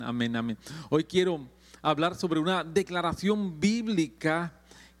Amén, amén. Hoy quiero hablar sobre una declaración bíblica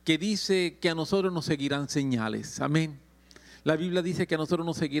que dice que a nosotros nos seguirán señales. Amén. La Biblia dice que a nosotros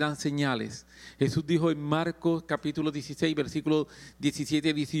nos seguirán señales. Jesús dijo en Marcos capítulo 16, versículos 17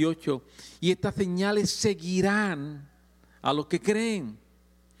 y 18, y estas señales seguirán a los que creen.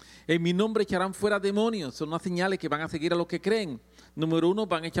 En mi nombre echarán fuera demonios. Son unas señales que van a seguir a los que creen. Número 1,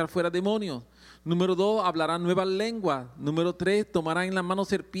 van a echar fuera demonios. Número 2, hablarán nuevas lenguas. Número 3, tomarán en las manos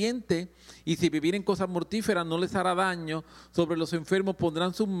serpientes y si bebieren cosas mortíferas no les hará daño. Sobre los enfermos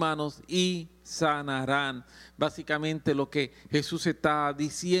pondrán sus manos y sanarán. Básicamente lo que Jesús está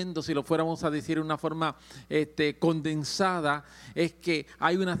diciendo, si lo fuéramos a decir de una forma condensada, es que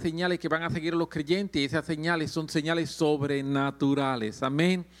hay unas señales que van a seguir a los creyentes y esas señales son señales sobrenaturales.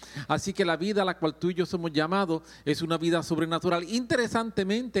 Amén. Así que la vida a la cual tú y yo somos llamados es una vida sobrenatural.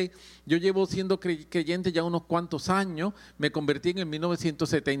 Interesantemente, yo llevo siendo creyente ya unos cuantos años. Me convertí en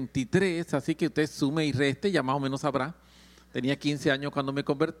 1973, así que usted sume y reste, ya más o menos sabrá. Tenía 15 años cuando me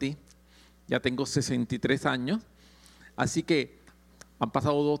convertí. Ya tengo 63 años, así que han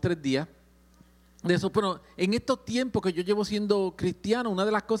pasado 2 o 3 días de eso. Pero en estos tiempos que yo llevo siendo cristiano, una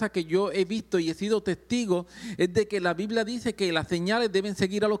de las cosas que yo he visto y he sido testigo es de que la Biblia dice que las señales deben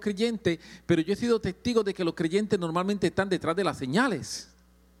seguir a los creyentes, pero yo he sido testigo de que los creyentes normalmente están detrás de las señales.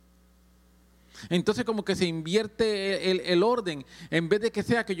 Entonces como que se invierte el orden. En vez de que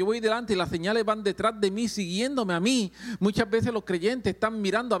sea que yo voy delante y las señales van detrás de mí, siguiéndome a mí, muchas veces los creyentes están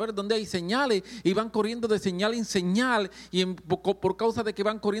mirando a ver dónde hay señales y van corriendo de señal en señal, y por causa de que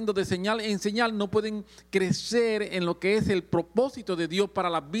van corriendo de señal en señal no pueden crecer en lo que es el propósito de Dios para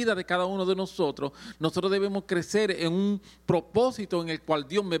la vida de cada uno de nosotros. Nosotros debemos crecer en un propósito en el cual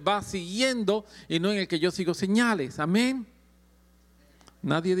Dios me va siguiendo y no en el que yo sigo señales. Amén.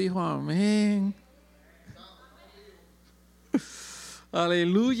 Nadie dijo amén.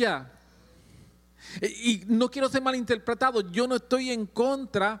 Aleluya. Y no quiero ser malinterpretado. Yo no estoy en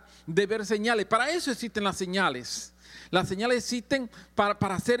contra de ver señales. Para eso existen las señales. Las señales existen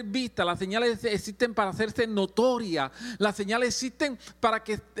para ser vistas. Las señales existen para hacerse notorias. Las señales existen para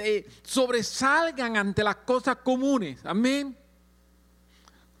que sobresalgan ante las cosas comunes. Amén.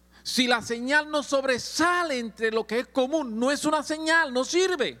 Si la señal no sobresale entre lo que es común, no es una señal, no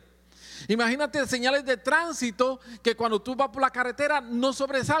sirve. Imagínate señales de tránsito que cuando tú vas por la carretera no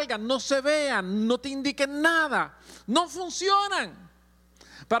sobresalgan, no se vean, no te indiquen nada, no funcionan.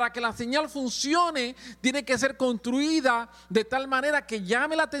 Para que la señal funcione, tiene que ser construida de tal manera que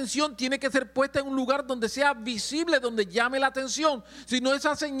llame la atención, tiene que ser puesta en un lugar donde sea visible, donde llame la atención. Si no,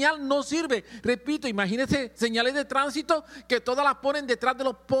 esa señal no sirve. Repito, imagínense señales de tránsito que todas las ponen detrás de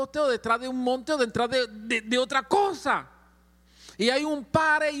los postes o detrás de un monte o detrás de otra cosa. Y hay un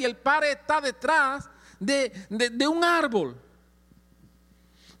pare y el pare está detrás de un árbol.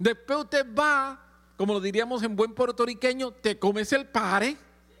 Después usted va, como lo diríamos en buen puertorriqueño, te comes el pare.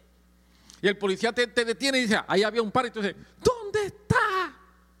 Y el policía te detiene y dice, ahí había un pare. Y tú dices, ¿dónde está?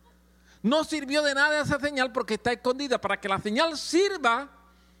 No sirvió de nada esa señal porque está escondida. Para que la señal sirva,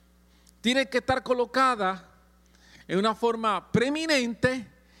 tiene que estar colocada en una forma preeminente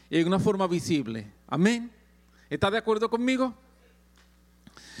y en una forma visible. Amén. ¿Está de acuerdo conmigo?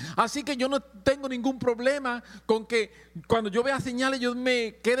 Así que yo no tengo ningún problema con que cuando yo vea señales yo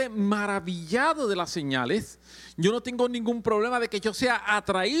me quede maravillado de las señales. Yo no tengo ningún problema de que yo sea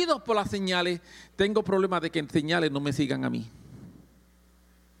atraído por las señales. Tengo problema de que señales no me sigan a mí.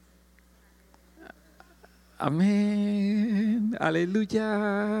 Amén.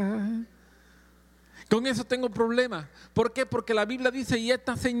 Aleluya. Con eso tengo problemas. ¿Por qué? Porque la Biblia dice, y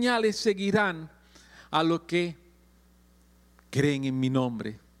estas señales seguirán a los que creen en mi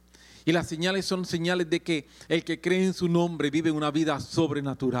nombre. Y las señales son señales de que el que cree en su nombre vive una vida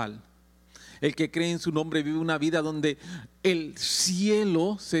sobrenatural. El que cree en su nombre vive una vida donde el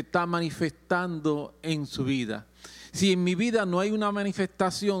cielo se está manifestando en su vida. Si en mi vida no hay una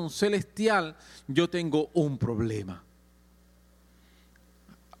manifestación celestial, yo tengo un problema.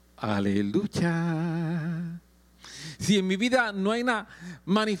 Aleluya. Si en mi vida no hay una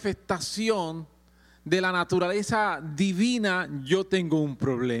manifestación de la naturaleza divina, yo tengo un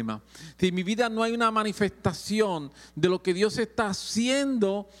problema. Si en mi vida no hay una manifestación de lo que Dios está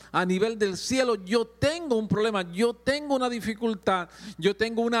haciendo a nivel del cielo, yo tengo un problema, yo tengo una dificultad, yo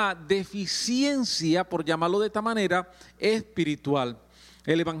tengo una deficiencia, por llamarlo de esta manera, espiritual.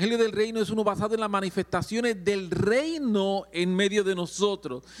 El Evangelio del Reino es uno basado en las manifestaciones del reino en medio de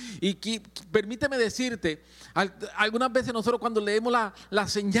nosotros. Y permíteme decirte, algunas veces nosotros cuando leemos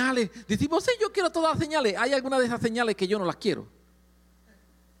las señales, decimos, sí, yo quiero todas las señales. Hay algunas de esas señales que yo no las quiero.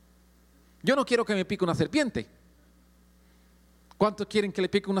 Yo no quiero que me pique una serpiente. ¿Cuántos quieren que le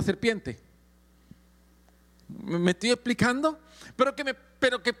pique una serpiente? ¿Me estoy explicando? Pero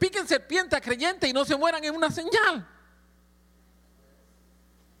que piquen serpiente a creyentes y no se mueran es una señal.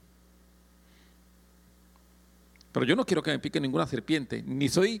 Pero yo no quiero que me pique ninguna serpiente, ni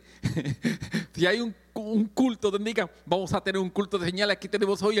soy, si hay un culto donde digan, vamos a tener un culto de señales, aquí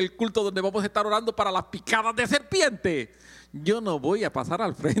tenemos hoy el culto donde vamos a estar orando para las picadas de serpiente. Yo no voy a pasar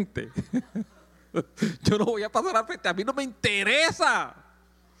al frente. Yo no voy a pasar al frente, a mí no me interesa.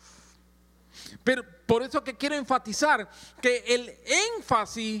 Pero por eso que quiero enfatizar que el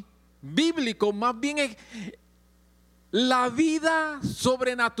énfasis bíblico más bien es la vida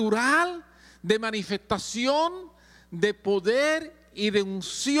sobrenatural de manifestación, de poder y de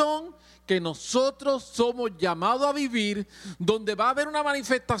unción que nosotros somos llamados a vivir, donde va a haber una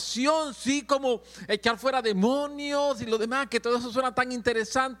manifestación, sí, como echar fuera demonios y lo demás, que todo eso suena tan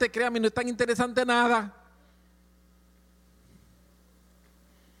interesante. Créanme, no es tan interesante nada.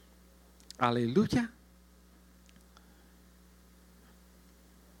 Aleluya.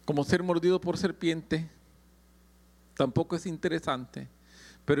 Como ser mordido por serpiente, tampoco es interesante,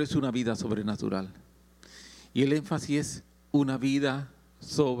 pero es una vida sobrenatural. Y el énfasis es una vida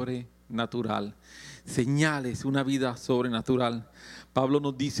sobrenatural. Señales, una vida sobrenatural. Pablo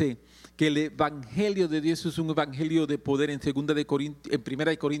nos dice que el evangelio de Dios es un evangelio de poder en 1 de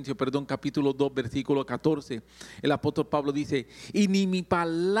Corintios, capítulo 2, versículo 14. El apóstol Pablo dice, y ni mi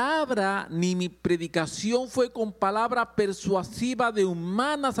palabra ni mi predicación fue con palabra persuasiva de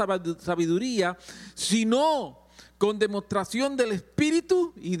humana sabiduría, sino con demostración del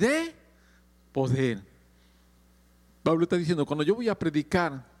Espíritu y de poder. Pablo está diciendo, cuando yo voy a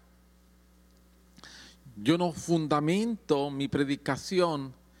predicar, yo no fundamento mi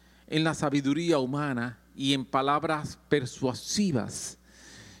predicación en la sabiduría humana y en palabras persuasivas.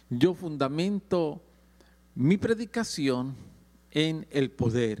 Yo fundamento mi predicación en el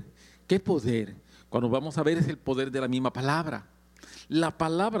poder. ¿Qué poder? Cuando vamos a ver es el poder de la misma palabra. La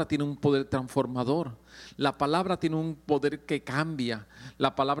palabra tiene un poder transformador. La palabra tiene un poder que cambia.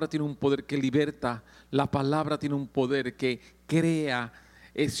 La palabra tiene un poder que liberta. La palabra tiene un poder que crea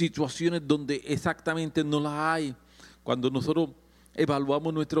situaciones donde exactamente no las hay. Cuando nosotros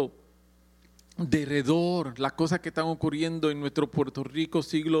evaluamos nuestro derredor, las cosas que están ocurriendo en nuestro Puerto Rico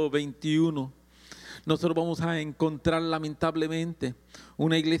siglo XXI, nosotros vamos a encontrar lamentablemente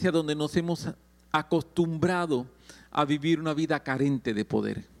una iglesia donde nos hemos acostumbrado a vivir una vida carente de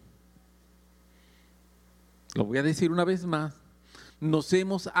poder. Lo voy a decir una vez más. Nos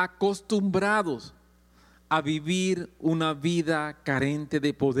hemos acostumbrado a vivir una vida carente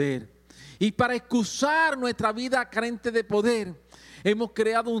de poder. Y para excusar nuestra vida carente de poder, hemos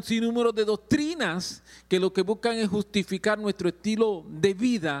creado un sinnúmero de doctrinas que lo que buscan es justificar nuestro estilo de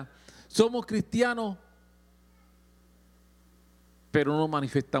vida. Somos cristianos, pero no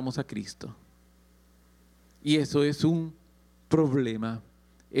manifestamos a Cristo. Y eso es un problema,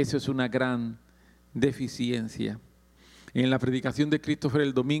 eso es una gran deficiencia. En la predicación de Christopher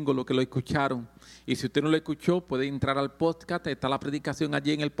el domingo, lo que lo escucharon, y si usted no lo escuchó, puede entrar al podcast, está la predicación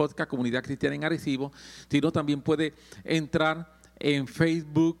allí en el podcast Comunidad Cristiana en Arecibo. Si no, también puede entrar en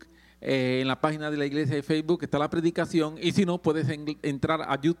Facebook, en la página de la iglesia de Facebook está la predicación, y si no, puedes entrar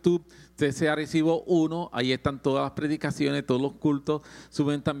a YouTube, CC Arecibo 1, ahí están todas las predicaciones, todos los cultos,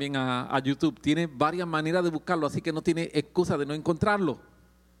 suben también a YouTube. Tiene varias maneras de buscarlo, así que no tiene excusa de no encontrarlo.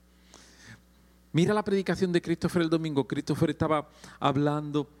 Mira la predicación de Christopher el domingo. Christopher estaba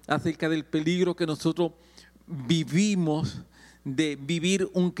hablando acerca del peligro que nosotros vivimos de vivir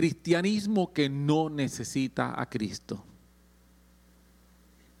un cristianismo que no necesita a Cristo.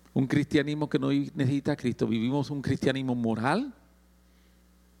 Un cristianismo que no necesita a Cristo. Vivimos un cristianismo moral.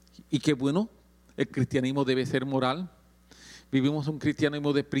 Y qué bueno, el cristianismo debe ser moral. Vivimos un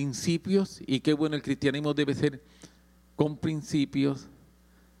cristianismo de principios. Y qué bueno, el cristianismo debe ser con principios.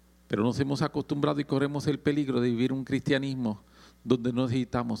 Pero nos hemos acostumbrado y corremos el peligro de vivir un cristianismo donde no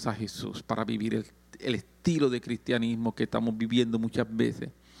necesitamos a Jesús para vivir el estilo de cristianismo que estamos viviendo muchas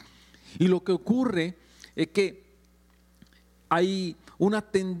veces. Y lo que ocurre es que hay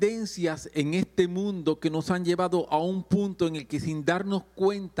unas tendencias en este mundo que nos han llevado a un punto en el que sin darnos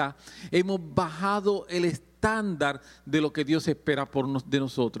cuenta hemos bajado el estándar de lo que Dios espera de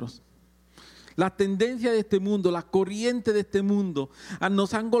nosotros. Las tendencias de este mundo, las corrientes de este mundo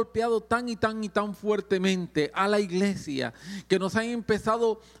nos han golpeado tan y tan y tan fuertemente a la iglesia, que nos han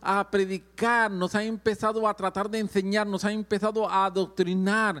empezado a predicar, nos han empezado a tratar de enseñar, nos han empezado a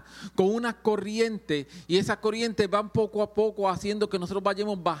adoctrinar con una corriente, y esa corriente van poco a poco haciendo que nosotros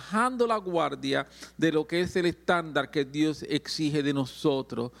vayamos bajando la guardia de lo que es el estándar que Dios exige de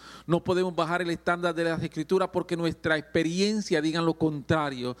nosotros. No podemos bajar el estándar de las Escrituras porque nuestra experiencia diga lo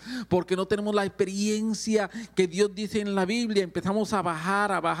contrario, porque no tenemos la experiencia que Dios dice en la Biblia. Empezamos a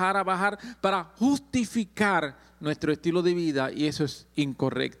bajar para justificar nuestro estilo de vida, y eso es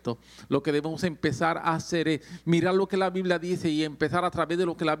incorrecto. Lo que debemos empezar a hacer es mirar lo que la Biblia dice y empezar a través de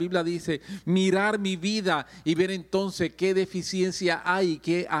lo que la Biblia dice, mirar mi vida y ver entonces qué deficiencia hay,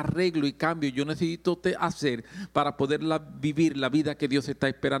 qué arreglo y cambio yo necesito hacer para poder vivir la vida que Dios está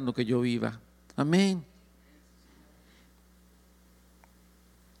esperando que yo viva. Amén.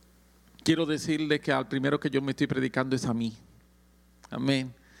 Quiero decirle que al primero que yo me estoy predicando es a mí.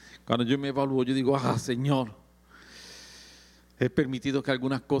 Amén. Cuando yo me evalúo, yo digo, Señor, he permitido que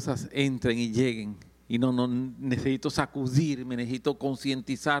algunas cosas entren y lleguen. Y no necesito sacudirme, necesito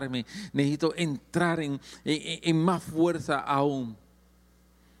concientizarme, necesito entrar en más fuerza aún.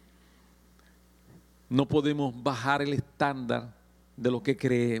 No podemos bajar el estándar de lo que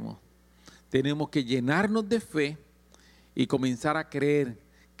creemos. Tenemos que llenarnos de fe y comenzar a creer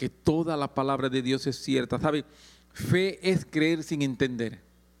que toda la palabra de Dios es cierta. ¿Sabe? Fe es creer sin entender.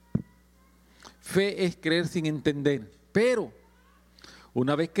 Fe es creer sin entender. Pero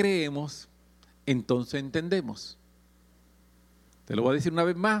una vez creemos, entonces entendemos. Te lo voy a decir una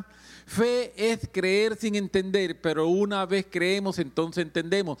vez más. Fe es creer sin entender, pero una vez creemos, entonces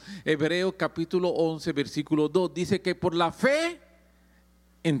entendemos. Hebreos capítulo 11, versículo 2, dice que por la fe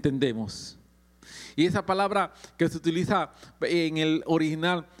entendemos. Y esa palabra que se utiliza en el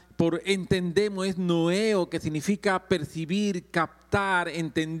original por entendemos es noeo, que significa percibir, captar,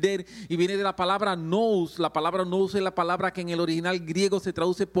 entender, y viene de la palabra nous. La palabra nous es la palabra que en el original griego se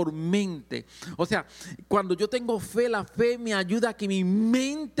traduce por mente. O sea, cuando yo tengo fe, la fe me ayuda a que mi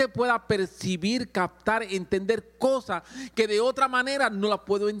mente pueda percibir, captar, entender cosas que de otra manera no las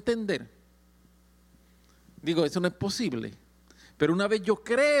puedo entender. Digo, eso no es posible. Pero una vez yo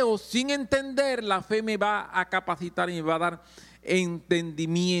creo sin entender, la fe me va a capacitar y me va a dar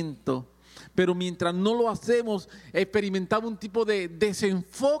entendimiento. Pero mientras no lo hacemos, experimentamos un tipo de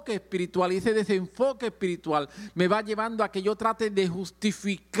desenfoque espiritual, y ese desenfoque espiritual me va llevando a que yo trate de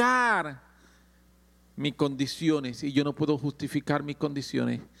justificar mis condiciones, y yo no puedo justificar mis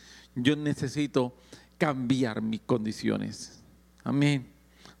condiciones. Yo necesito cambiar mis condiciones. Amén.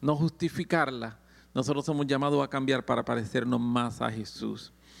 No justificarlas. Nosotros somos llamados a cambiar para parecernos más a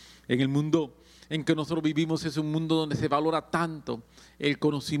Jesús. En el mundo en que nosotros vivimos es un mundo donde se valora tanto el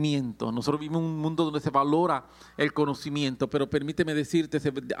conocimiento. Nosotros vivimos en un mundo donde se valora el conocimiento, pero permíteme decirte,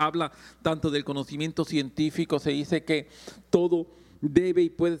 se habla tanto del conocimiento científico, se dice que todo debe y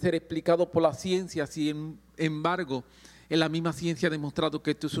puede ser explicado por la ciencia. Sin embargo, en la misma ciencia ha demostrado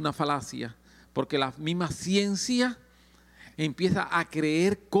que esto es una falacia, porque la misma ciencia empieza a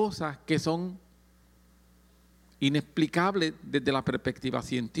creer cosas que son inexplicables desde la perspectiva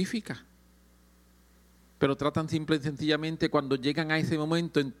científica. Pero tratan simple y sencillamente, cuando llegan a ese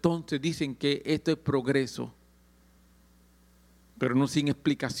momento, entonces dicen que esto es progreso, pero no sin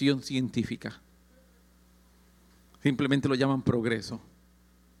explicación científica. Simplemente lo llaman progreso,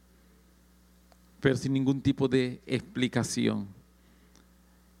 pero sin ningún tipo de explicación.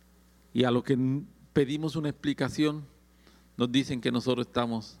 Y a lo que pedimos una explicación, nos dicen que nosotros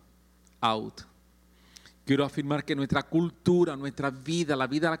estamos out. Quiero afirmar que nuestra cultura, nuestra vida, la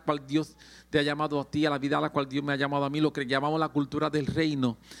vida a la cual Dios te ha llamado a ti, a la vida a la cual Dios me ha llamado a mí, lo que llamamos la cultura del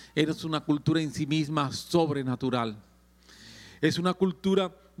reino, es una cultura en sí misma sobrenatural. Es una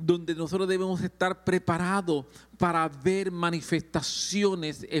cultura donde nosotros debemos estar preparados para ver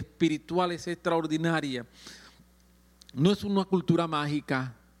manifestaciones espirituales extraordinarias. No es una cultura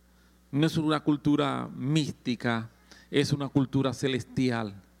mágica, no es una cultura mística, es una cultura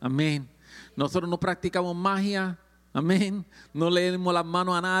celestial. Amén. Nosotros no practicamos magia, amén. No leemos las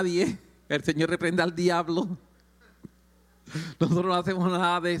manos a nadie. El Señor reprenda al diablo. Nosotros no hacemos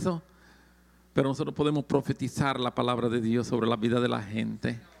nada de eso. Pero nosotros podemos profetizar la palabra de Dios sobre la vida de la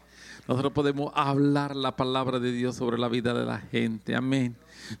gente. Nosotros podemos hablar la palabra de Dios sobre la vida de la gente. Amén.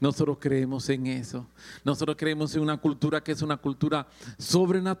 Nosotros creemos en eso. Nosotros creemos en una cultura que es una cultura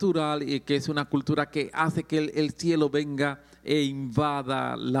sobrenatural y que es una cultura que hace que el cielo venga e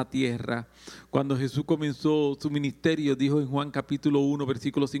invada la tierra. Cuando Jesús comenzó su ministerio, dijo en Juan capítulo 1,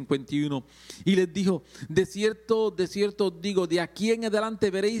 versículo 51, y les dijo: de cierto os digo, de aquí en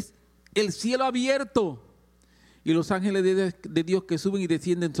adelante veréis el cielo abierto y los ángeles de Dios que suben y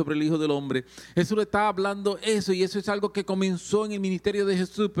descienden sobre el Hijo del Hombre. Jesús le está hablando eso, y eso es algo que comenzó en el ministerio de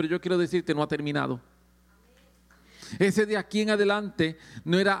Jesús, pero yo quiero decirte, no ha terminado. Ese de aquí en adelante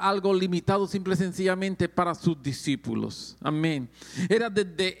no era algo limitado simple y sencillamente para sus discípulos. Amén. Era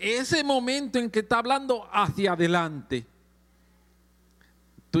desde ese momento en que está hablando hacia adelante.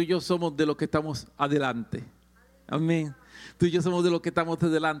 Tú y yo somos de los que estamos adelante. Amén. Tú y yo somos de los que estamos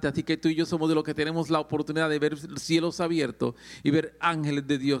adelante, así que tú y yo somos de los que tenemos la oportunidad de ver cielos abiertos y ver ángeles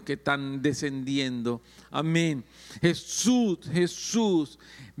de Dios que están descendiendo. Amén. Jesús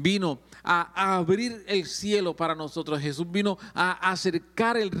vino a abrir el cielo para nosotros. Jesús vino a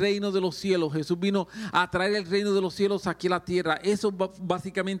acercar el reino de los cielos. Jesús vino a traer el reino de los cielos aquí a la tierra. Eso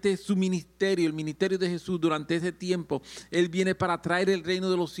básicamente es su ministerio, el ministerio de Jesús durante ese tiempo. Él viene para traer el reino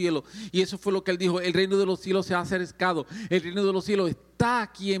de los cielos. Y eso fue lo que él dijo: el reino de los cielos se ha acercado. El reino de los cielos está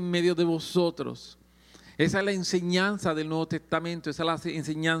aquí en medio de vosotros. Esa es la enseñanza del Nuevo Testamento, esa es la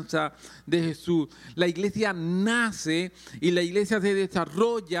enseñanza de Jesús. La iglesia nace y la iglesia se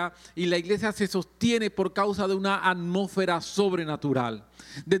desarrolla y la iglesia se sostiene por causa de una atmósfera sobrenatural.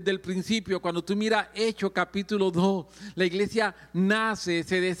 Desde el principio, cuando tú miras Hechos capítulo 2, la iglesia nace,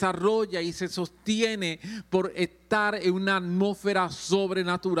 se desarrolla y se sostiene por estar en una atmósfera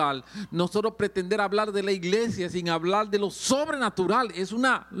sobrenatural. Nosotros pretender hablar de la iglesia sin hablar de lo sobrenatural es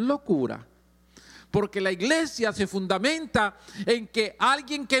una locura. Porque la iglesia se fundamenta en que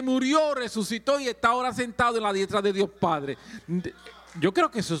alguien que murió resucitó y está ahora sentado en la diestra de Dios Padre. Yo creo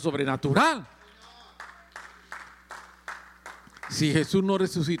que eso es sobrenatural. Si Jesús no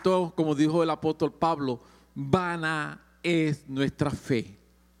resucitó, como dijo el apóstol Pablo, vana es nuestra fe.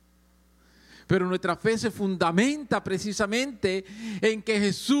 Pero nuestra fe se fundamenta precisamente en que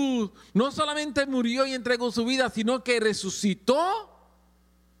Jesús no solamente murió y entregó su vida, sino que resucitó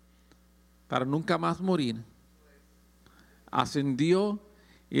para nunca más morir. Ascendió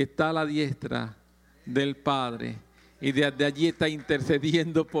y está a la diestra del Padre. Y desde allí está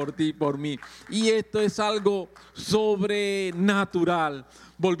intercediendo por ti y por mí. Y esto es algo sobrenatural.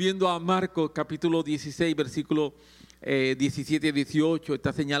 Volviendo a Marcos capítulo 16, versículo 17 y 18.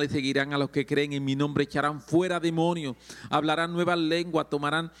 Estas señales seguirán a los que creen en mi nombre: echarán fuera demonios, hablarán nuevas lenguas,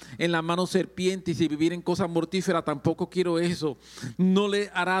 tomarán en la mano serpientes, y si vivieren cosas mortíferas, tampoco quiero eso, no le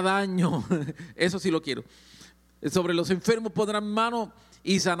hará daño. Eso sí lo quiero. Sobre los enfermos pondrán mano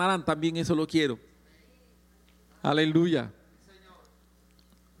y sanarán, también eso lo quiero. Aleluya.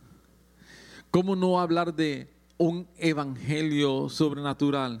 ¿Cómo no hablar de un evangelio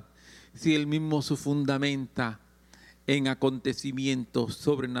sobrenatural si él mismo se fundamenta en acontecimientos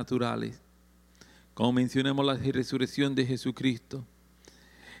sobrenaturales? Como mencionamos la resurrección de Jesucristo,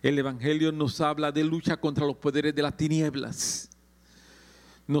 el evangelio nos habla de lucha contra los poderes de las tinieblas.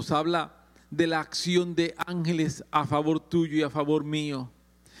 Nos habla de la acción de ángeles a favor tuyo y a favor mío.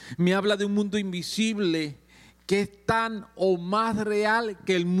 Me habla de un mundo invisible que es tan o más real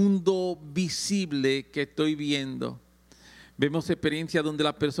que el mundo visible que estoy viendo. Vemos experiencias donde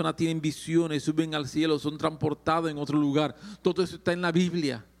las personas tienen visiones, suben al cielo, son transportados en otro lugar. Todo eso está en la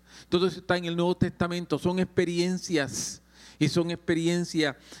Biblia. Todo eso está en el Nuevo Testamento. Son experiencias. Y son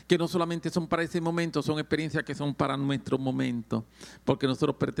experiencias que no solamente son para ese momento, son experiencias que son para nuestro momento. Porque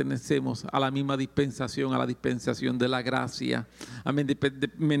nosotros pertenecemos a la misma dispensación, a la dispensación de la gracia. Amén.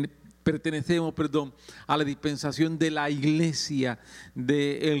 Pertenecemos, a la dispensación de la iglesia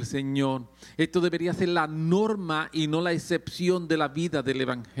del Señor. Esto debería ser la norma y no la excepción de la vida del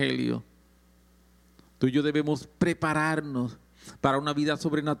evangelio. Tú y yo debemos prepararnos para una vida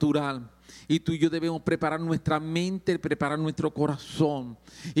sobrenatural. Y tú y yo debemos preparar nuestra mente, preparar nuestro corazón.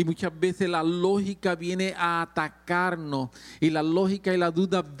 Y muchas veces la lógica viene a atacarnos. Y la lógica y la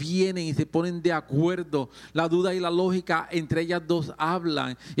duda vienen y se ponen de acuerdo. La duda y la lógica, entre ellas dos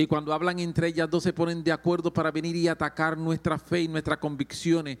hablan. Y cuando hablan entre ellas dos se ponen de acuerdo para venir y atacar nuestra fe y nuestras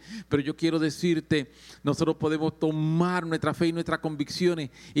convicciones. Pero yo quiero decirte, nosotros podemos tomar nuestra fe y nuestras convicciones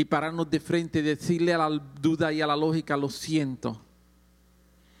y pararnos de frente y decirle a la duda y a la lógica: lo siento.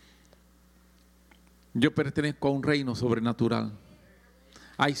 Yo pertenezco a un reino sobrenatural.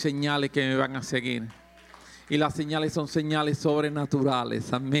 Hay señales que me van a seguir. Y las señales son señales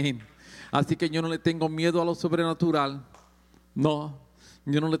sobrenaturales. Amén. Así que yo no le tengo miedo a lo sobrenatural. No.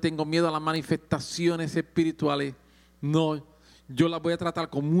 Yo no le tengo miedo a las manifestaciones espirituales. No. Yo las voy a tratar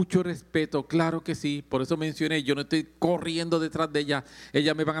con mucho respeto. Claro que sí. Por eso mencioné, yo no estoy corriendo detrás de ellas.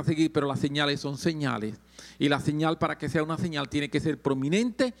 Ellas me van a seguir, pero las señales son señales. Y la señal, para que sea una señal, tiene que ser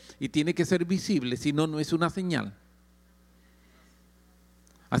prominente y tiene que ser visible. Si no, no es una señal.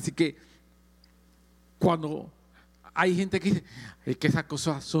 Así que cuando Hay gente que dice, es que esas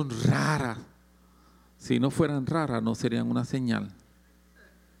cosas son raras. Si no fueran raras, no serían una señal.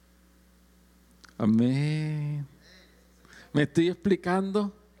 Amén. ¿Me estoy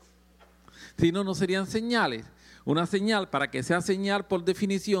explicando? Si no, no serían señales. Una señal, para que sea señal por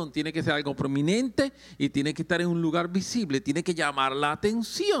definición, tiene que ser algo prominente y tiene que estar en un lugar visible, tiene que llamar la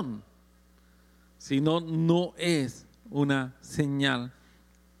atención. Si no, no es una señal.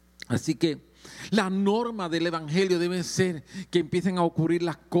 Así que la norma del evangelio debe ser que empiecen a ocurrir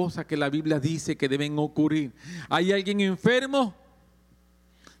las cosas que la Biblia dice que deben ocurrir. ¿Hay alguien enfermo?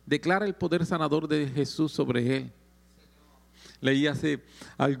 Declara el poder sanador de Jesús sobre él. Leí hace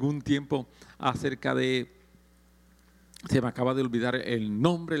algún tiempo acerca de, se me acaba de olvidar el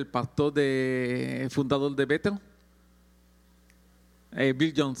nombre, el pastor fundador de Bethel,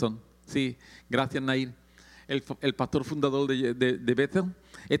 Bill Johnson. Sí, gracias Nair. El pastor fundador de Bethel.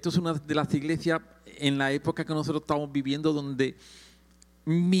 Esto es una de las iglesias en la época que nosotros estamos viviendo donde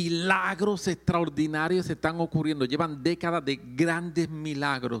milagros extraordinarios están ocurriendo. Llevan décadas de grandes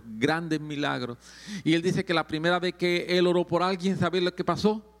milagros, grandes milagros. Y él dice que la primera vez que él oró por alguien, ¿sabe lo que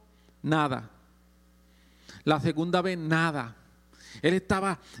pasó? Nada. La segunda vez, nada. Él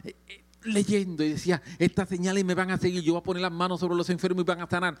estaba leyendo y decía, estas señales me van a seguir, yo voy a poner las manos sobre los enfermos y van a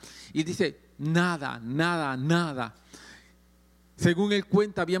sanar. Y dice, nada, nada, nada. Según él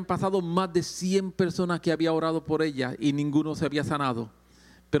cuenta, habían pasado más de 100 personas que había orado por ella y ninguno se había sanado.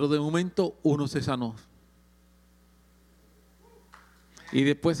 Pero de momento uno se sanó. Y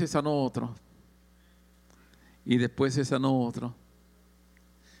después se sanó otro. Y después se sanó otro.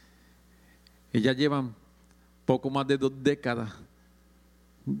 Ellas llevan poco más de 2 décadas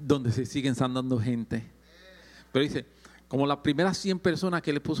donde se siguen sanando gente. Pero dice, como las primeras 100 personas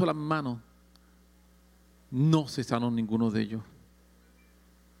que le puso las manos, no se sanó ninguno de ellos.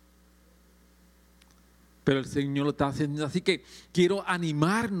 Pero el Señor lo está haciendo. Así que quiero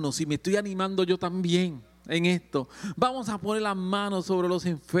animarnos, y me estoy animando yo también en esto. Vamos a poner las manos sobre los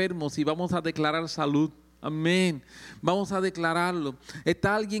enfermos y vamos a declarar salud. Amén. Vamos a declararlo.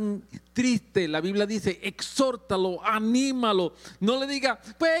 Está alguien triste, la Biblia dice, exhórtalo, anímalo. No le diga,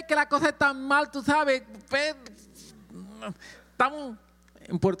 pues que la cosa está mal, tú sabes. Pues, estamos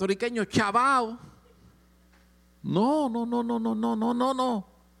en puertorriqueño, chavao. No.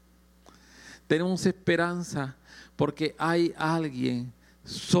 Tenemos esperanza porque hay alguien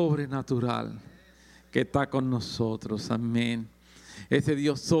sobrenatural que está con nosotros. Amén. Ese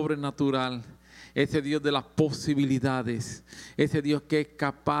Dios sobrenatural, ese Dios de las posibilidades, ese Dios que es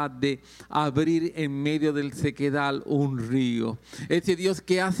capaz de abrir en medio del sequedal un río, ese Dios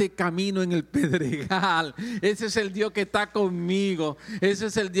que hace camino en el pedregal. Ese es el Dios que está conmigo, ese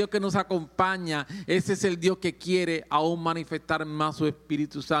es el Dios que nos acompaña, ese es el Dios que quiere aún manifestar más su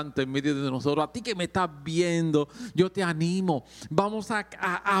Espíritu Santo en medio de nosotros. A ti que me estás viendo, yo te animo, vamos a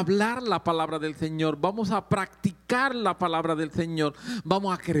hablar la palabra del Señor, vamos a practicar la palabra del Señor,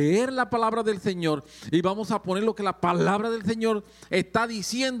 vamos a creer la palabra del Señor y vamos a poner lo que la palabra del Señor está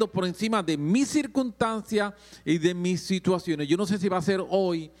diciendo por encima de mis circunstancias y de mis situaciones. Yo no sé si va a ser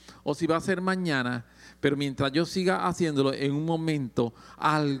hoy o si va a ser mañana, pero mientras yo siga haciéndolo, en un momento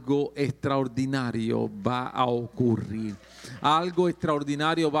algo extraordinario va a ocurrir. Algo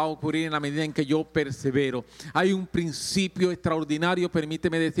extraordinario va a ocurrir en la medida en que yo persevero. Hay un principio extraordinario,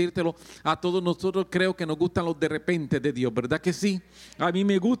 permíteme decírtelo, a todos nosotros creo que nos gustan los de repente de Dios, ¿verdad que sí? A mí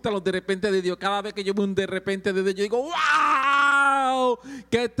me gustan los de repente de Dios. Cada vez que yo veo un de repente de Dios, yo digo, ¡wow!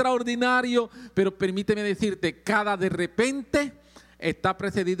 ¡Qué extraordinario! Pero permíteme decirte, cada de repente está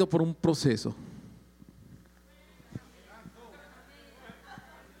precedido por un proceso.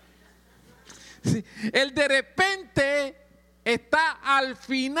 Sí, el de repente está al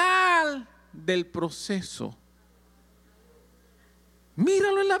final del proceso.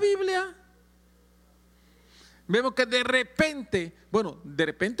 Míralo en la Biblia. Vemos que de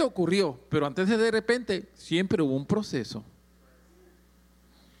repente ocurrió, pero antes de repente siempre hubo un proceso.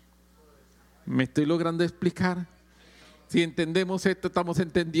 ¿Me estoy logrando explicar? Si entendemos esto, estamos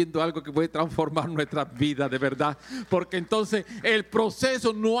entendiendo algo que puede transformar nuestras vidas de verdad. Porque entonces el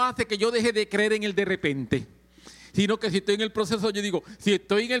proceso no hace que yo deje de creer en el de repente. Sino que si estoy en el proceso, yo digo, si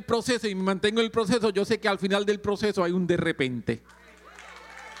estoy en el proceso y me mantengo en el proceso, yo sé que al final del proceso hay un de repente.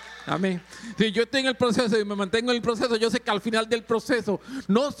 Amén. Si yo estoy en el proceso y me mantengo en el proceso, yo sé que al final del proceso,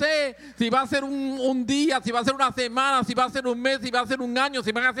 no sé si va a ser un día, si va a ser una semana, si va a ser un mes, si va a ser un año,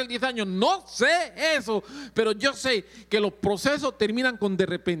 si van a ser 10 años. No sé eso, pero yo sé que los procesos terminan con de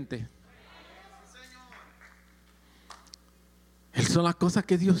repente. Esas son las cosas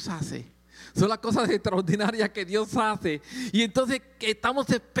que Dios hace. Son las cosas extraordinarias que Dios hace. Y entonces estamos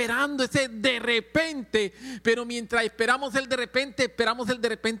esperando ese de repente. Pero mientras esperamos el de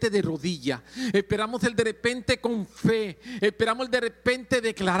repente de rodillas. Esperamos el de repente con fe. Esperamos el de repente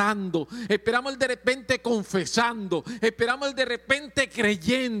declarando. Esperamos el de repente confesando. Esperamos el de repente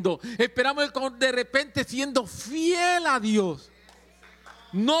creyendo. Esperamos el de repente siendo fiel a Dios.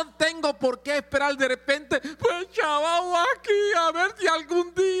 No tengo por qué esperar de repente, pues chaval, aquí a ver si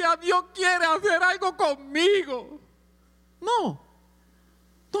algún día Dios quiere hacer algo conmigo. No.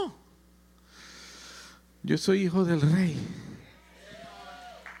 Yo soy hijo del Rey.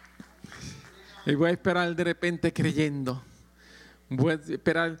 Y voy a esperar el de repente creyendo. Voy a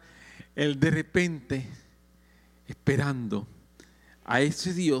esperar el de repente esperando a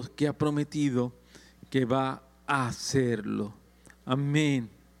ese Dios que ha prometido que va a hacerlo. Amén.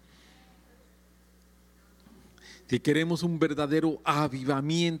 Si queremos un verdadero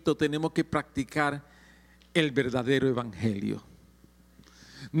avivamiento, tenemos que practicar el verdadero evangelio.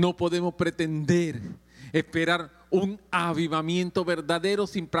 No podemos pretender esperar un avivamiento verdadero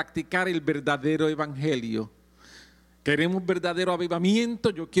sin practicar el verdadero evangelio. Queremos verdadero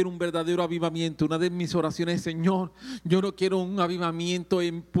avivamiento. Yo quiero un verdadero avivamiento. Una de mis oraciones es: Señor, yo no quiero un avivamiento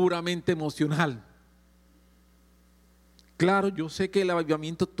puramente emocional. Claro, yo sé que el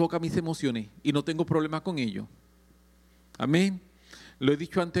avivamiento toca mis emociones y no tengo problema con ello. Amén. Lo he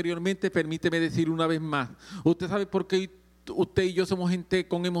dicho anteriormente, permíteme decir una vez más. ¿Usted sabe por qué usted y yo somos gente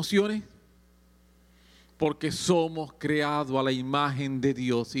con emociones? Porque somos creados a la imagen de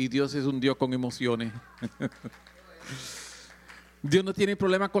Dios y Dios es un Dios con emociones. Dios no tiene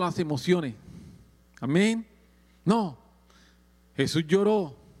problema con las emociones. Amén. No. Jesús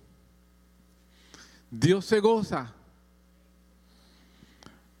lloró. Dios se goza.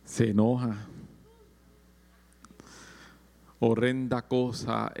 Se enoja. Horrenda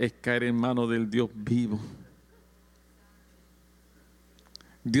cosa es caer en manos del Dios vivo.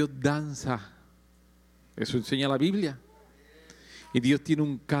 Dios danza. Eso enseña la Biblia. Y Dios tiene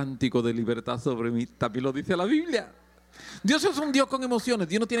un cántico de libertad sobre mí. También lo dice la Biblia. Dios es un Dios con emociones.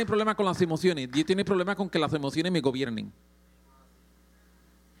 Dios no tiene problema con las emociones. Dios tiene problema con que las emociones me gobiernen.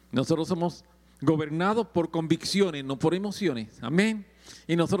 Nosotros somos gobernados por convicciones, no por emociones. Amén.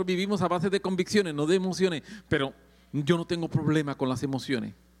 Y nosotros vivimos a base de convicciones, no de emociones. Pero yo no tengo problema con las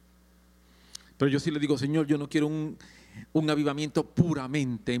emociones. Pero yo sí le digo: Señor, yo no quiero un avivamiento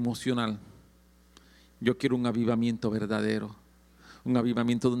puramente emocional. Yo quiero un avivamiento verdadero. Un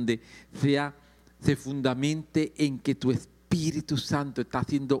avivamiento donde se fundamente en que tu Espíritu Santo está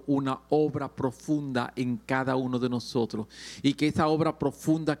haciendo una obra profunda en cada uno de nosotros. Y que esa obra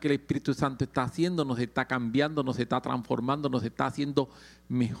profunda que el Espíritu Santo está haciendo nos está cambiando, nos está transformando, nos está haciendo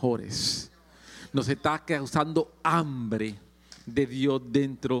mejores. Nos está causando hambre de Dios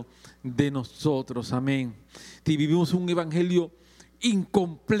dentro de nosotros. Amén. Si vivimos un evangelio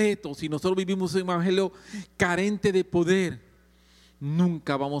incompleto, si nosotros vivimos un evangelio carente de poder,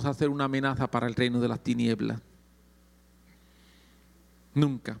 nunca vamos a ser una amenaza para el reino de las tinieblas.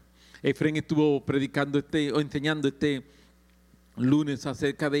 Nunca. Efraín estuvo predicando o enseñando este lunes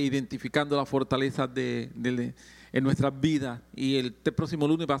acerca de identificando las fortalezas en nuestras vidas, y este próximo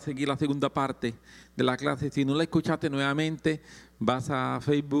lunes va a seguir la segunda parte de la clase. Si no la escuchaste nuevamente, vas a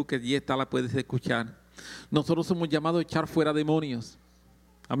Facebook, que allí está, la puedes escuchar. Nosotros somos llamados a echar fuera demonios.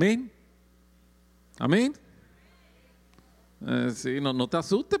 Amén. Amén. Sí, no te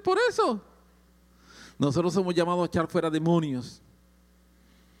asustes por eso. Nosotros somos llamados a echar fuera demonios.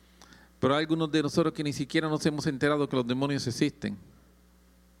 Pero hay algunos de nosotros que ni siquiera nos hemos enterado que los demonios existen.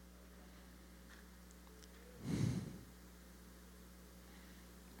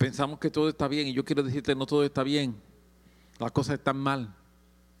 Pensamos que todo está bien, y yo quiero decirte: no todo está bien. Las cosas están mal.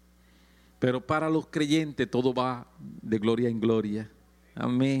 Pero para los creyentes todo va de gloria en gloria.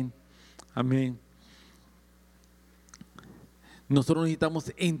 Amén. Amén. Nosotros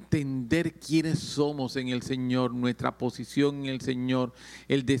necesitamos entender quiénes somos en el Señor, nuestra posición en el Señor,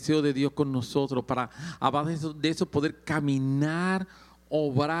 el deseo de Dios con nosotros, para a base de eso poder caminar,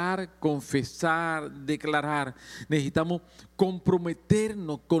 obrar, confesar, declarar. Necesitamos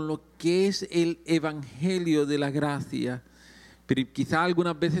comprometernos con lo que es el evangelio de la gracia. Pero quizá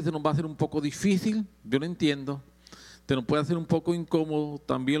algunas veces se nos va a hacer un poco difícil, yo lo entiendo. Se nos puede hacer un poco incómodo,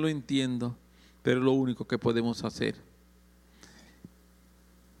 también lo entiendo. Pero es lo único que podemos hacer.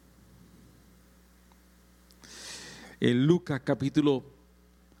 En Lucas capítulo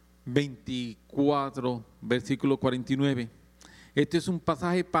 24, versículo 49. Este es un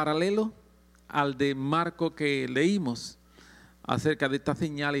pasaje paralelo al de Marco que leímos. Acerca de estas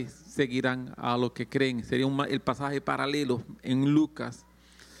señales seguirán a los que creen. Sería el pasaje paralelo en Lucas.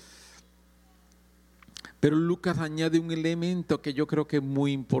 Pero Lucas añade un elemento que yo creo que es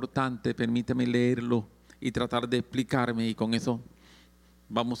muy importante. Permíteme leerlo y tratar de explicarme, y con eso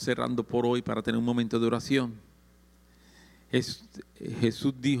vamos cerrando por hoy para tener un momento de oración.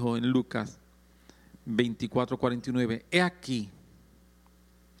 Jesús dijo en Lucas 24:49, he aquí,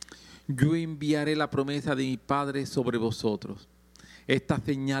 yo enviaré la promesa de mi Padre sobre vosotros. Estas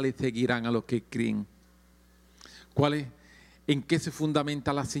señales seguirán a los que creen. ¿En qué se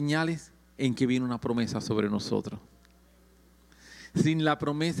fundamentan las señales? En que viene una promesa sobre nosotros. Sin la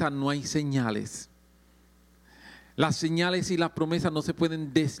promesa no hay señales. Las señales y las promesas no se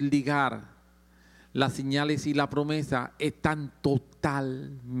pueden desligar. Las señales y la promesa están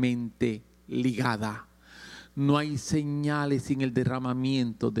totalmente ligadas. No hay señales sin el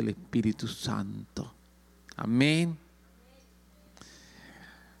derramamiento del Espíritu Santo. Amén.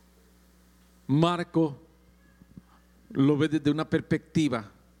 Marco lo ve desde una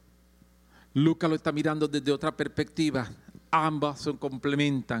perspectiva. Lucas lo está mirando desde otra perspectiva. Ambas se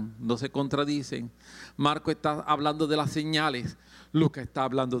complementan, no se contradicen. Marco está hablando de las señales. Lucas está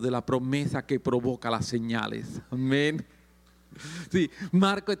hablando de la promesa que provoca las señales. Amén. Sí,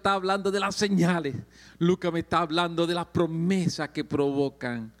 Marco está hablando de las señales. Lucas me está hablando de las promesas que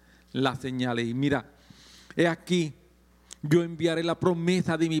provocan las señales. Y mira, he aquí, yo enviaré la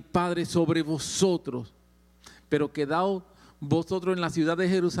promesa de mi Padre sobre vosotros. Pero quedaos vosotros en la ciudad de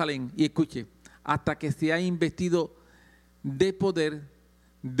Jerusalén, y escuche, hasta que sea investido de poder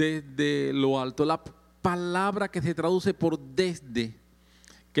desde lo alto. La palabra que se traduce por desde,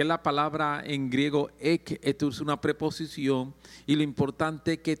 que es la palabra en griego ek, esto es una preposición, y lo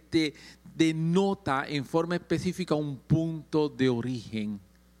importante es que te denota en forma específica un punto de origen.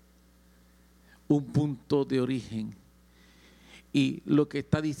 Un punto de origen. Y lo que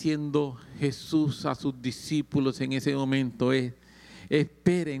está diciendo Jesús a sus discípulos en ese momento es: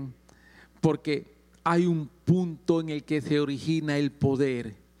 esperen, porque hay un punto en el que se origina el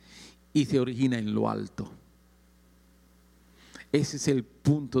poder y se origina en lo alto. Ese es el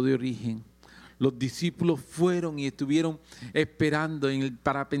punto de origen. Los discípulos fueron y estuvieron esperando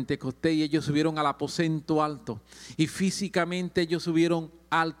para Pentecostés, y ellos subieron al aposento alto. Y físicamente ellos subieron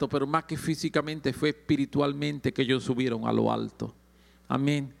alto, pero más que físicamente fue espiritualmente que ellos subieron a lo alto.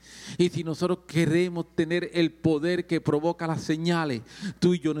 Amén. Y si nosotros queremos tener el poder que provoca las señales,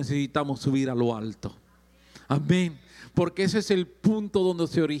 tú y yo necesitamos subir a lo alto. Amén. Porque ese es el punto donde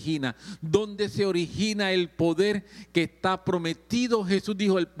se origina. Donde se origina el poder que está prometido. Jesús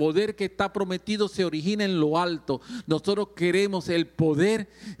dijo, el poder que está prometido se origina en lo alto. Nosotros queremos el poder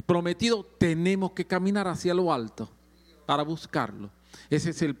prometido, tenemos que caminar hacia lo alto para buscarlo.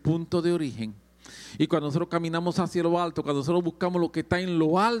 Ese es el punto de origen. Y cuando nosotros caminamos hacia lo alto, cuando nosotros buscamos lo que está en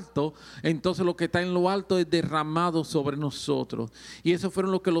lo alto, entonces lo que está en lo alto es derramado sobre nosotros. Y eso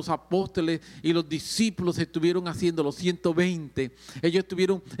fueron lo que los apóstoles y los discípulos estuvieron haciendo, los 120. Ellos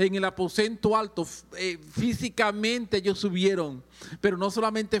estuvieron en el aposento alto, físicamente ellos subieron. Pero no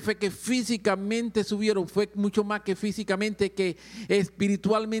solamente fue que físicamente subieron, fue mucho más que físicamente, que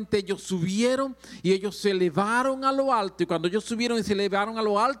espiritualmente ellos subieron y ellos se elevaron a lo alto. Y cuando ellos subieron y se elevaron a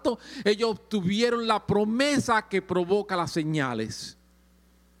lo alto, ellos obtuvieron la promesa que provoca las señales.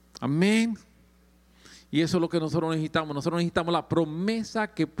 Amén. Y eso es lo que nosotros necesitamos. Nosotros necesitamos la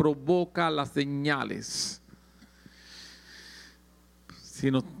promesa que provoca las señales. Si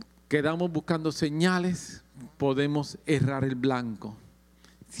nos quedamos buscando señales, podemos errar el blanco.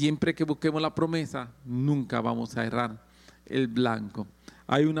 Siempre que busquemos la promesa, nunca vamos a errar el blanco.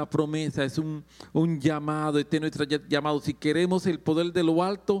 Hay una promesa, es un llamado, este es nuestro llamado. Si queremos el poder de lo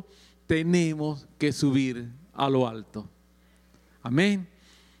alto, tenemos que subir a lo alto. Amén.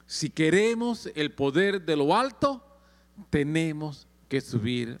 Si queremos el poder de lo alto, tenemos que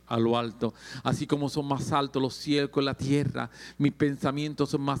subir a lo alto. Así como son más altos los cielos que la tierra, mis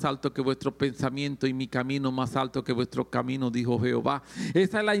pensamientos son más altos que vuestros pensamientos y mi camino más alto que vuestros caminos, dijo Jehová.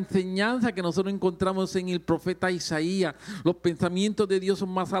 Esa es la enseñanza que nosotros encontramos en el profeta Isaías. Los pensamientos de Dios son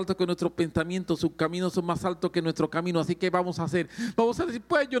más altos que nuestros pensamientos, sus caminos son más altos que nuestros caminos. Así que vamos a hacer, vamos a decir,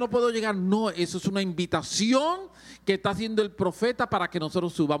 pues yo no puedo llegar. No, eso es una invitación que está haciendo el profeta para que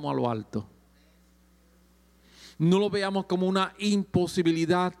nosotros subamos a lo alto. No lo veamos como una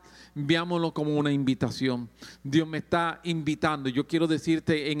imposibilidad, veámoslo como una invitación. Dios me está invitando. Yo quiero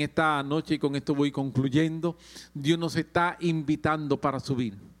decirte en esta noche, y con esto voy concluyendo, Dios nos está invitando para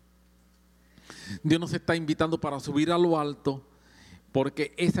subir. Dios nos está invitando para subir a lo alto,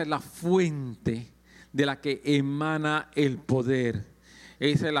 porque esa es la fuente de la que emana el poder.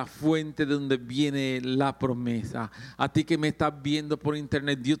 esa es la fuente de donde viene la promesa. A ti que me estás viendo por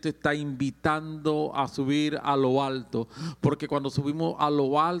internet, Dios te está invitando a subir a lo alto, porque cuando subimos a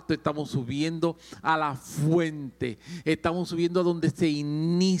lo alto estamos subiendo a la fuente, estamos subiendo a donde se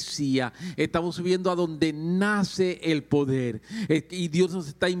inicia, estamos subiendo a donde nace el poder. Y Dios nos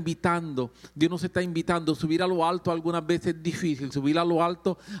está invitando, subir a lo alto algunas veces es difícil, subir a lo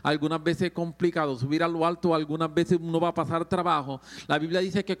alto algunas veces es complicado, subir a lo alto algunas veces uno va a pasar trabajo. La Biblia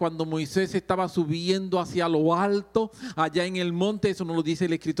dice que cuando Moisés estaba subiendo hacia lo alto, allá en el monte, eso nos lo dice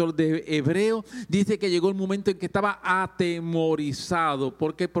el escritor de Hebreo, dice que llegó el momento en que estaba atemorizado.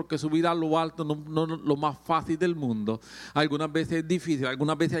 ¿Por qué? Porque subir a lo alto no es lo más fácil del mundo. Algunas veces es difícil,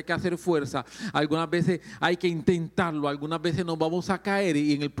 algunas veces hay que hacer fuerza, algunas veces hay que intentarlo, algunas veces nos vamos a caer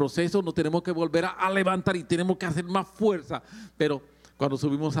y en el proceso nos tenemos que volver a levantar y tenemos que hacer más fuerza. Pero cuando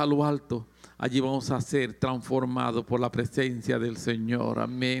subimos a lo alto, allí vamos a ser transformados por la presencia del Señor.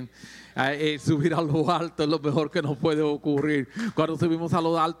 Amén. Subir a lo alto es lo mejor que nos puede ocurrir. Cuando subimos a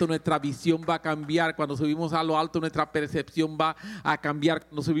lo alto, nuestra visión va a cambiar. Cuando subimos a lo alto, nuestra percepción va a cambiar.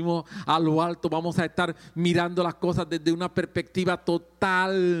 Cuando subimos a lo alto, vamos a estar mirando las cosas desde una perspectiva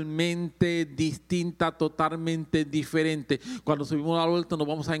totalmente distinta, totalmente diferente. Cuando subimos a lo alto, nos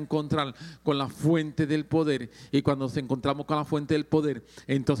vamos a encontrar con la fuente del poder. Y cuando nos encontramos con la fuente del poder,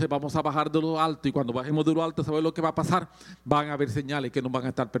 entonces vamos a bajar de lo alto. Y cuando bajemos de lo alto, ¿sabes lo que va a pasar? Van a haber señales que nos van a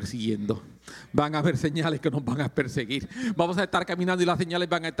estar persiguiendo. Van a haber señales que nos van a perseguir. Vamos a estar caminando y las señales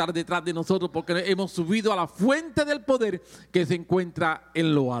van a estar detrás de nosotros porque hemos subido a la fuente del poder que se encuentra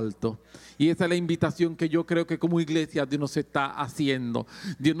en lo alto. Y esa es la invitación que yo creo que como iglesia Dios nos está haciendo.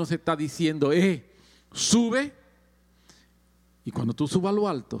 Dios nos está diciendo, sube. Y cuando tú subas a lo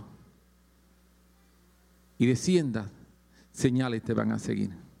alto y desciendas, señales te van a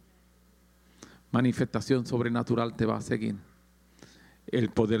seguir. Manifestación sobrenatural te va a seguir. El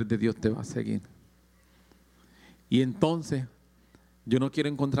poder de Dios te va a seguir. Y entonces, yo no quiero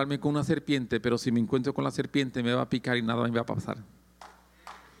encontrarme con una serpiente, pero si me encuentro con la serpiente me va a picar y nada me va a pasar.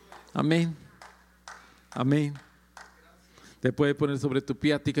 Amén. Amén. Te puedes poner sobre tu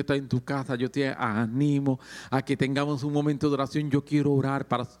pie, a ti que estás en tu casa. Yo te animo a que tengamos un momento de oración. Yo quiero orar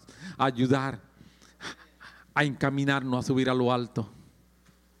para ayudar a encaminarnos a subir a lo alto.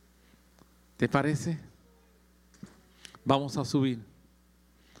 ¿Te parece? Vamos a subir.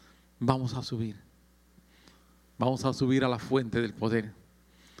 Vamos a subir. Vamos a subir a la fuente del poder.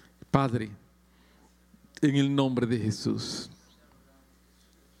 Padre, en el nombre de Jesús.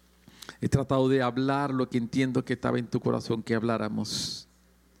 He tratado de hablar lo que entiendo que estaba en tu corazón que habláramos.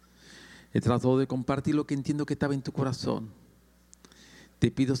 He tratado de compartir lo que entiendo que estaba en tu corazón. Te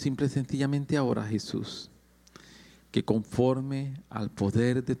pido simple y sencillamente ahora, Jesús, que conforme al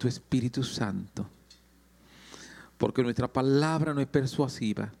poder de tu Espíritu Santo, porque nuestra palabra no es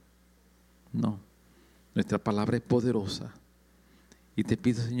persuasiva, no, nuestra palabra es poderosa. Y te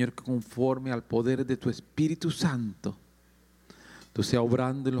pido, Señor, que conforme al poder de tu Espíritu Santo, tú seas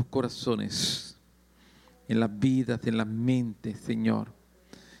obrando en los corazones, en las vidas, en las mentes, Señor,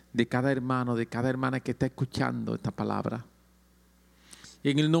 de cada hermano, de cada hermana que está escuchando esta palabra. Y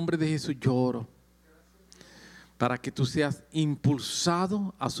en el nombre de Jesús yo oro para que tú seas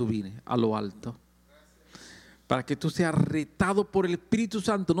impulsado a subir a lo alto. Para que tú seas retado por el Espíritu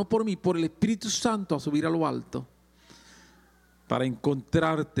Santo, no por mí, por el Espíritu Santo a subir a lo alto. Para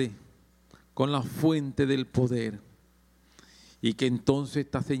encontrarte con la fuente del poder. Y que entonces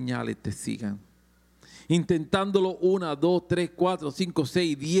estas señales te sigan. Intentándolo 1, 2, 3, 4, 5,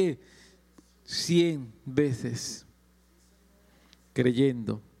 6, 10, 100 veces.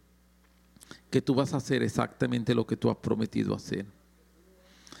 Creyendo que tú vas a hacer exactamente lo que tú has prometido hacer.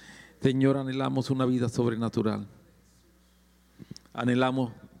 Señor, anhelamos una vida sobrenatural.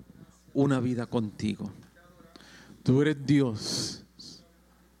 Anhelamos una vida contigo. Tú eres Dios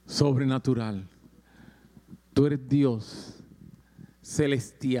sobrenatural. Tú eres Dios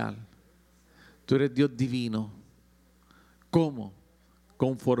celestial. Tú eres Dios divino. ¿Cómo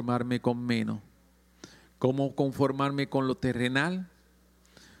conformarme con menos? ¿Cómo conformarme con lo terrenal?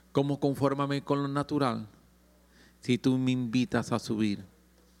 ¿Cómo conformarme con lo natural? Si tú me invitas a subir,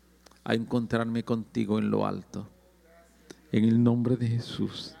 a encontrarme contigo en lo alto. En el nombre de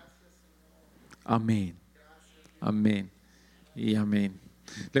Jesús. Amén. Amén. Y amén.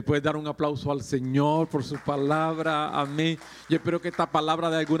 Le puedes dar un aplauso al Señor por su palabra. Amén. Yo espero que esta palabra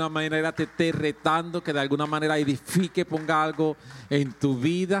de alguna manera te esté retando, que de alguna manera edifique, ponga algo en tu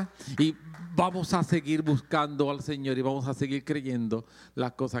vida. Y vamos a seguir buscando al Señor y vamos a seguir creyendo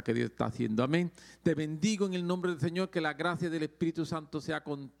las cosas que Dios está haciendo. Amén. Te bendigo en el nombre del Señor, que la gracia del Espíritu Santo sea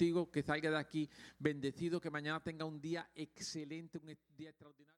contigo, que salga de aquí bendecido, que mañana tenga un día excelente, un día extraordinario.